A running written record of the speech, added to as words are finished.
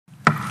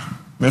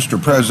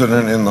Mr.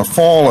 President, in the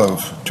fall of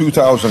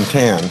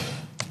 2010,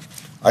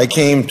 I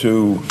came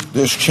to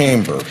this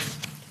chamber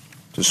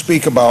to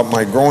speak about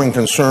my growing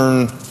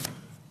concern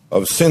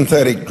of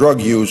synthetic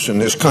drug use in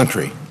this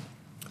country.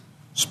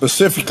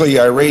 Specifically,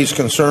 I raised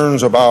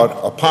concerns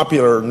about a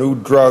popular new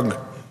drug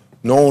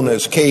known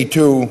as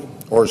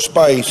K2 or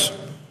spice,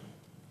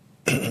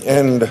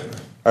 and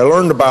I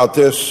learned about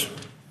this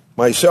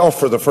myself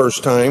for the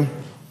first time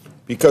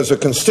because a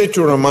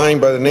constituent of mine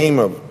by the name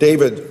of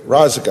David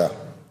Rozga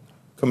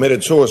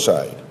committed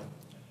suicide.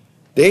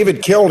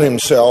 David killed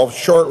himself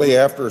shortly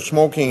after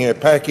smoking a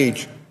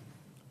package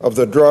of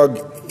the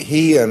drug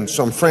he and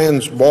some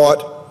friends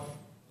bought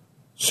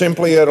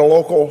simply at a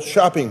local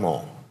shopping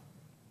mall.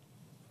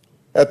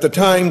 At the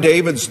time,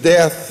 David's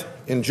death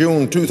in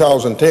June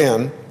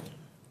 2010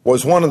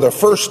 was one of the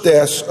first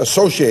deaths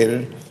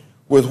associated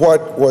with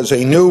what was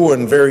a new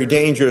and very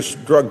dangerous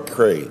drug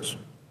craze.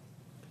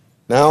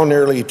 Now,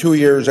 nearly 2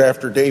 years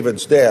after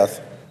David's death,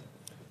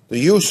 the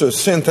use of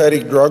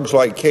synthetic drugs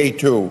like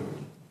K2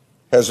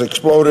 has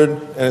exploded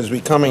and is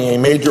becoming a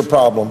major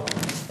problem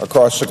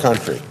across the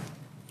country.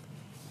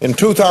 In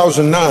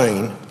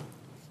 2009,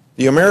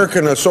 the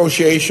American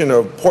Association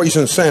of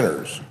Poison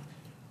Centers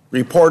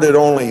reported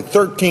only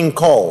 13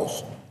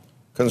 calls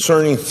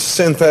concerning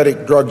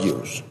synthetic drug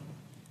use.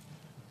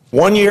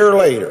 1 year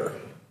later,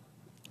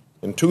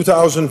 in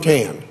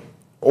 2010,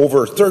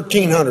 over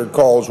 1,300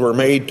 calls were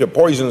made to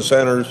poison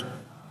centers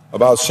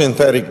about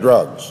synthetic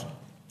drugs.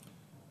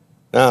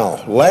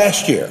 Now,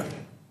 last year,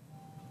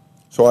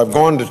 so I've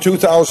gone to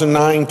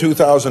 2009,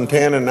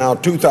 2010, and now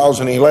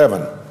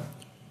 2011.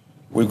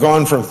 We've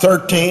gone from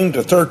 13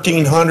 to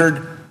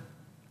 1,300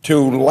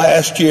 to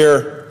last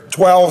year,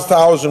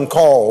 12,000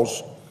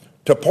 calls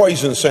to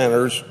poison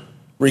centers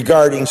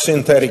regarding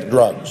synthetic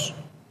drugs.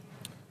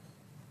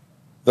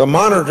 The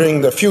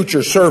Monitoring the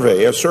Future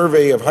survey, a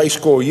survey of high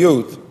school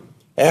youth,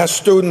 asked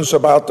students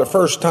about for the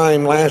first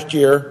time last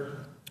year,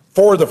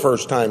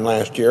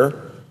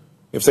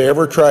 if they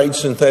ever tried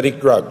synthetic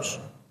drugs.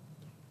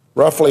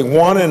 Roughly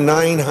 1 in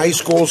 9 high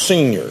school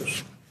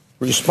seniors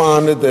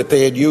responded that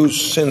they had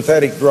used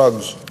synthetic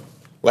drugs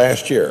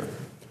last year.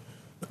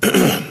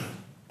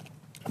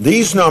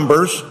 These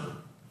numbers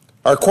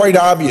are quite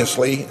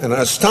obviously an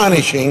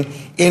astonishing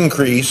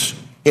increase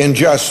in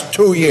just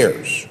 2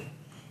 years.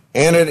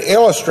 And it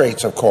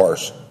illustrates, of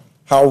course,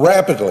 how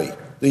rapidly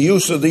the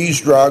use of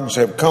these drugs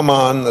have come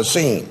on the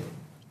scene.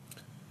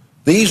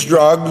 These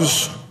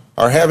drugs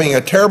are having a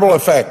terrible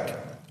effect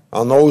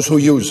on those who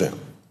use them.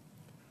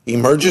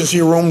 Emergency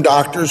room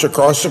doctors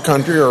across the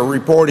country are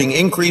reporting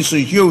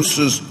increases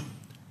uses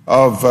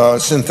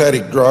of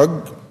synthetic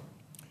drug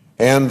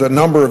and the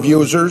number of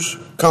users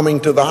coming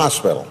to the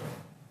hospital.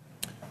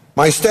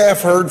 My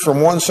staff heard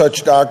from one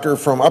such doctor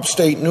from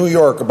upstate New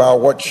York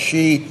about what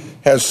she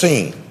has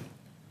seen.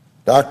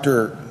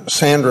 Dr.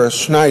 Sandra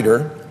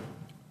Snyder,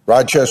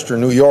 Rochester,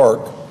 New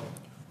York,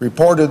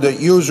 reported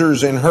that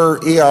users in her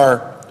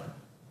ER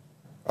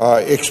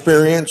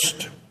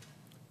experienced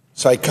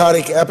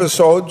psychotic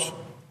episodes,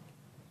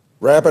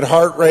 rapid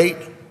heart rate,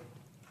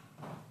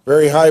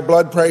 very high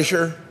blood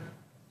pressure,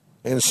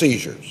 and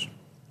seizures.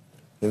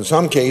 In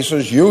some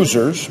cases,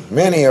 users,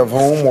 many of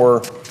whom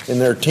were in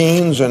their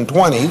teens and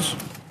 20s,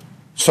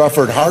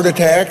 suffered heart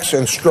attacks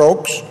and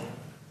strokes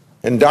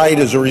and died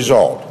as a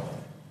result.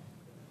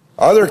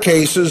 Other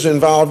cases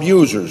involved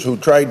users who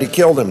tried to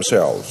kill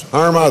themselves,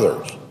 harm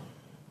others,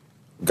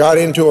 got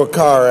into a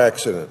car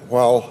accident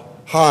while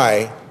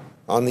high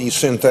on these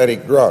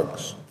synthetic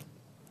drugs.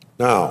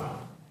 Now,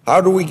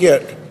 how do we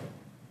get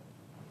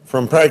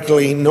from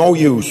practically no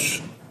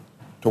use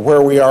to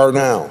where we are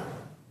now?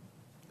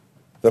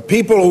 The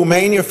people who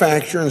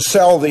manufacture and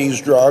sell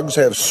these drugs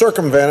have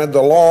circumvented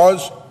the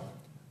laws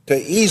to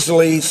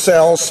easily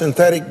sell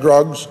synthetic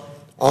drugs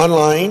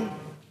online,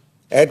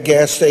 at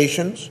gas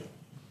stations,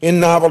 in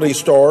novelty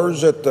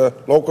stores, at the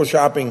local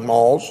shopping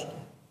malls,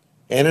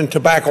 and in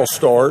tobacco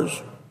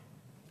stores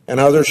and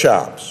other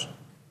shops.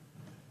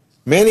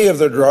 Many of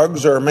the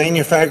drugs are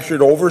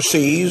manufactured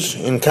overseas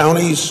in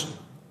countries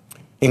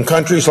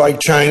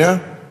like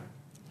China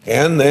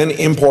and then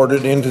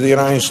imported into the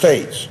United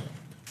States.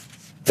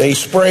 They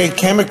spray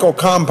chemical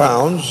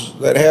compounds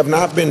that have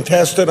not been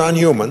tested on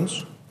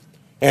humans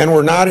and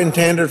were not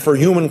intended for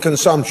human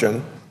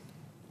consumption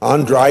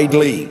on dried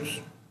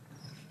leaves.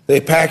 They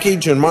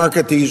package and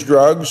market these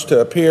drugs to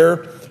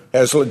appear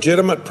as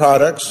legitimate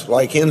products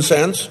like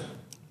incense,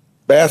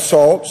 bath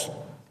salts,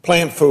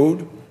 plant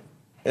food,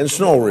 and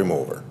snow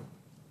remover.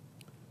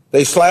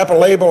 They slap a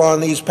label on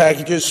these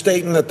packages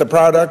stating that the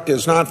product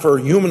is not for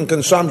human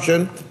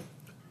consumption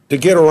to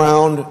get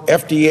around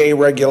FDA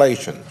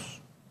regulations.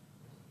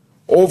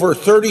 Over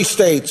 30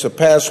 states have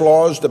passed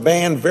laws to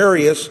ban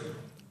various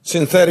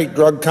synthetic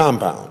drug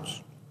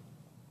compounds.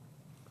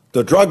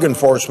 The Drug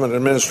Enforcement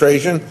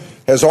Administration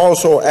has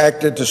also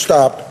acted to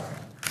stop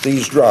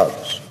these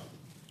drugs.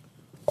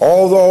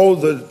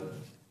 Although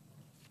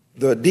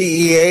the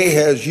DEA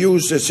has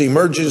used its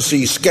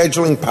emergency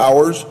scheduling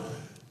powers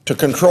to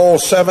control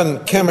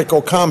 7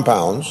 chemical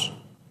compounds,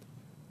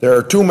 There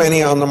are too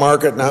many on the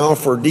market now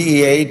for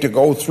DEA to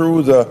go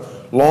through the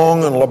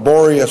long and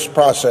laborious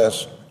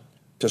process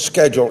to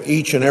schedule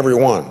each and every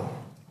one.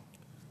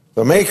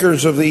 The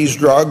makers of these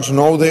drugs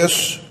know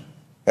this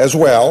as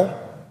well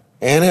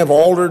and have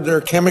altered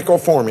their chemical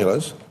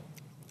formulas,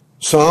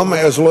 some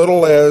as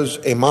little as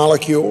a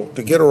molecule,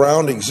 to get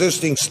around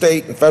existing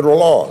state and federal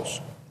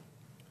laws.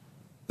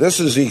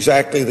 This is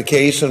exactly the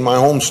case in my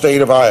home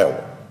state of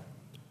Iowa.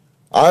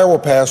 Iowa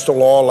passed a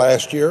law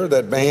last year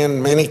that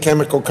banned many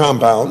chemical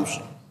compounds.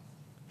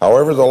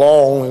 However, the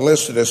law only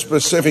listed a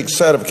specific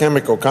set of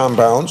chemical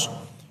compounds,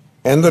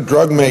 and the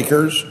drug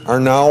makers are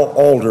now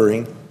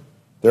altering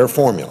their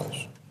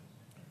formulas.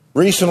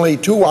 Recently,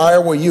 2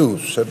 Iowa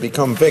youths have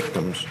become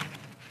victims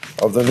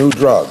of the new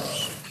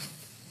drugs.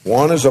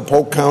 One is a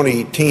Polk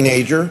County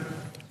teenager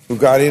who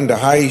got into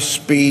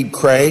high-speed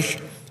crash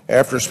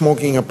after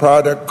smoking a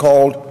product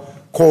called,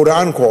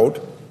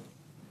 quote-unquote,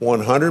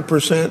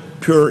 100%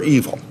 pure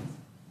evil.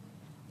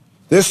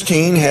 This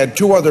teen had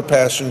 2 other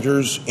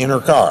passengers in her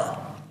car.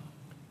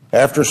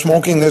 After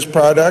smoking this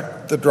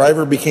product, the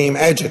driver became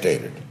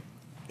agitated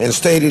and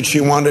stated she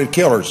wanted to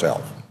kill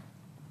herself.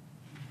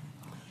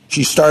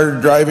 She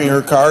started driving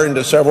her car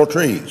into several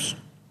trees.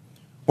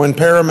 When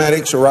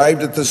paramedics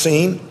arrived at the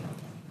scene,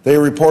 they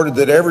reported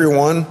that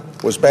everyone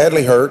was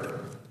badly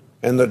hurt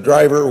and the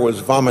driver was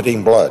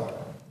vomiting blood.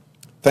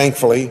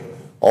 Thankfully,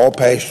 all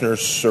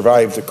passengers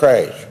survived the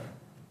crash.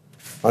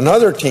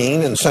 Another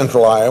teen in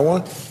central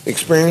Iowa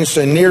experienced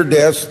a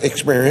near-death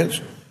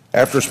experience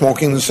after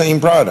smoking the same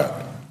product.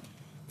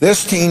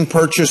 This teen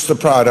purchased the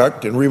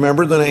product, and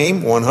remember the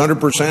name,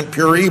 100%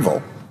 Pure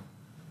Evil.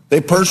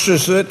 They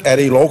purchased it at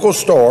a local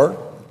store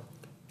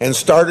and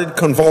started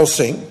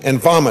convulsing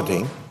and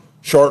vomiting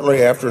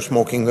shortly after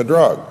smoking the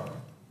drug.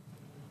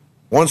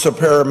 Once a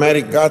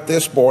paramedic got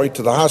this boy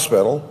to the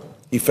hospital,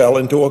 he fell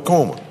into a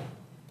coma.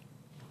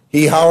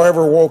 He,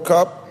 however,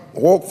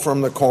 woke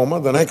from the coma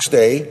the next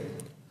day,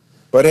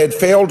 but had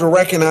failed to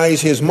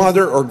recognize his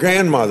mother or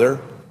grandmother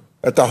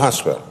at the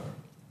hospital.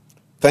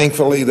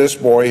 Thankfully, this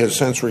boy has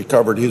since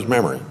recovered his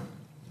memory.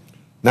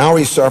 Now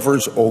he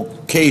suffers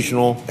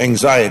occasional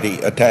anxiety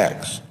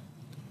attacks.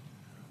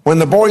 When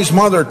the boy's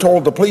mother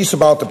told the police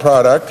about the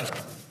product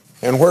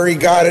and where he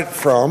got it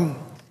from,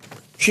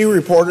 she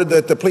reported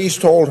that the police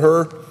told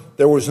her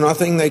there was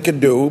nothing they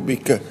could do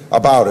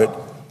about it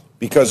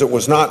because it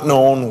was not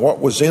known what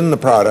was in the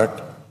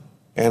product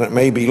and it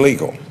may be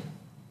legal.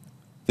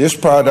 This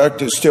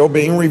product is still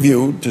being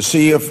reviewed to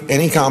see if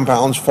any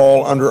compounds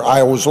fall under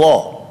Iowa's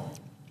law.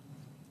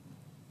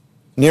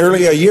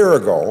 Nearly a year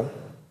ago,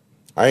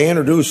 I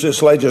introduced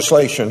this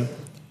legislation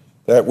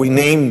that we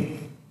named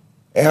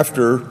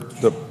after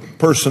the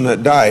person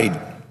that died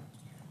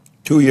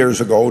 2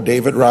 years ago,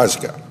 David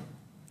Rozga.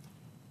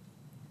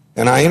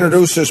 And I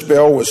introduced this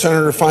bill with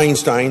Senator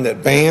Feinstein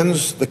that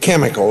bans the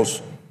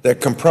chemicals that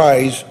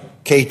comprise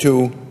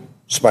K2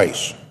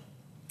 spice.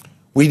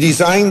 We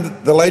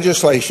designed the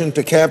legislation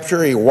to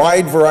capture a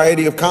wide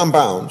variety of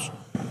compounds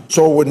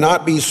so it would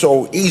not be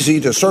so easy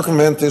to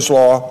circumvent this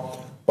law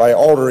by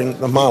altering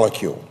the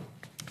molecule.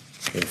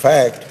 In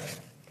fact,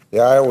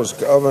 the Iowa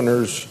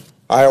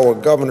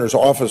Governor's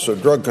Office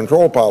of Drug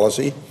Control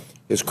Policy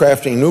is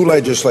crafting new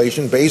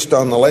legislation based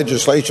on the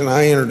legislation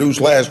I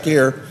introduced last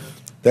year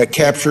that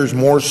captures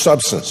more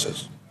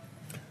substances.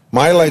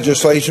 My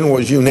legislation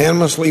was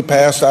unanimously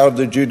passed out of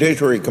the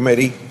Judiciary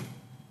Committee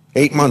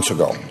 8 months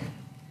ago.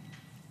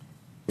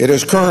 It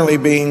is currently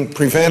being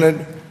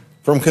prevented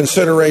from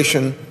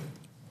consideration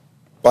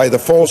by the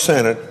full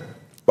Senate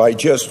by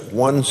just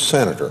 1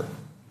 senator.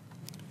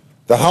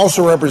 The House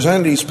of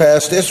Representatives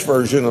passed its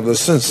version of the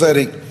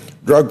Synthetic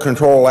Drug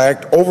Control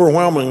Act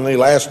overwhelmingly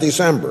last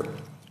December,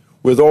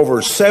 with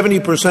over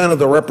 70% of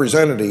the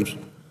representatives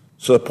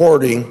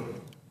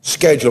supporting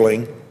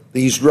scheduling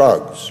these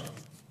drugs.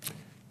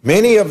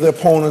 Many of the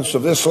opponents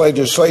of this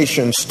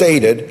legislation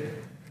stated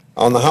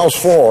on the House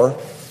floor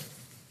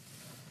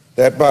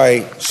that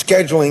by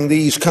scheduling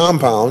these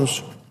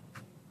compounds,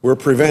 we're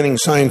preventing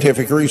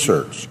scientific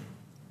research.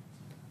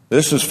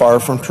 This is far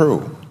from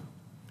true.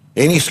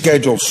 Any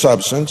scheduled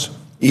substance,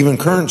 even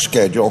current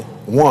Schedule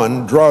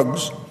I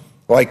drugs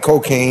like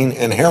cocaine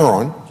and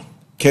heroin,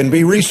 can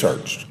be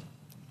researched.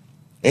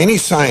 Any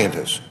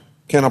scientist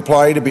can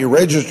apply to be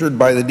registered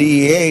by the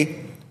DEA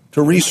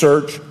to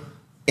research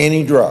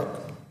any drug.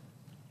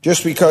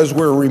 Just because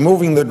we're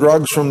removing the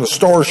drugs from the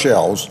store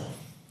shelves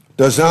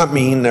does not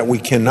mean that we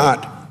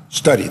cannot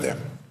study them.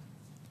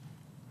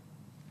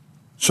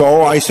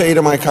 So I say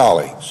to my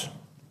colleagues,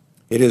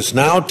 it is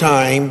now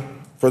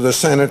time for the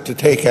Senate to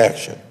take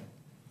action.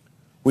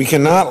 We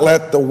cannot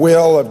let the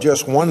will of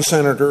just 1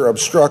 senator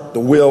obstruct the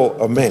will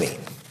of many.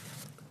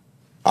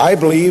 I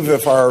believe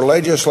if our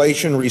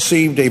legislation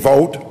received a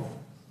vote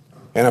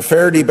and a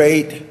fair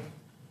debate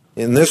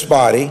in this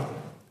body,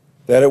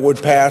 that it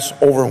would pass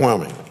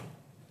overwhelmingly.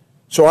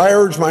 So I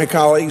urge my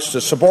colleagues to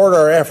support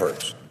our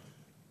efforts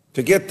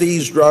to get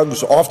these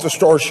drugs off the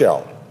store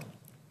shelf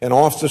and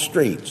off the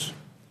streets.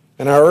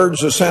 And I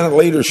urge the Senate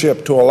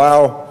leadership to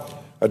allow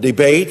a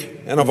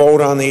debate and a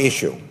vote on the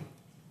issue.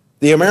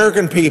 The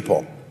American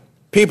people,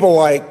 people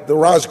like the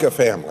Rozga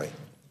family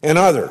and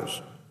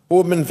others who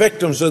have been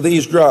victims of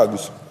these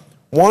drugs,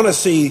 want to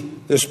see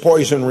this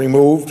poison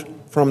removed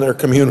from their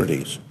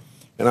communities.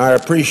 And I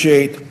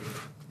appreciate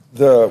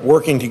the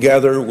working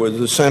together with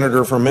the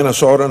senator from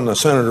Minnesota and the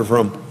senator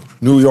from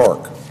New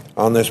York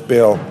on this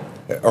bill,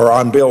 or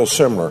on bills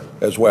similar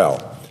as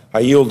well. I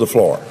yield the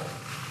floor.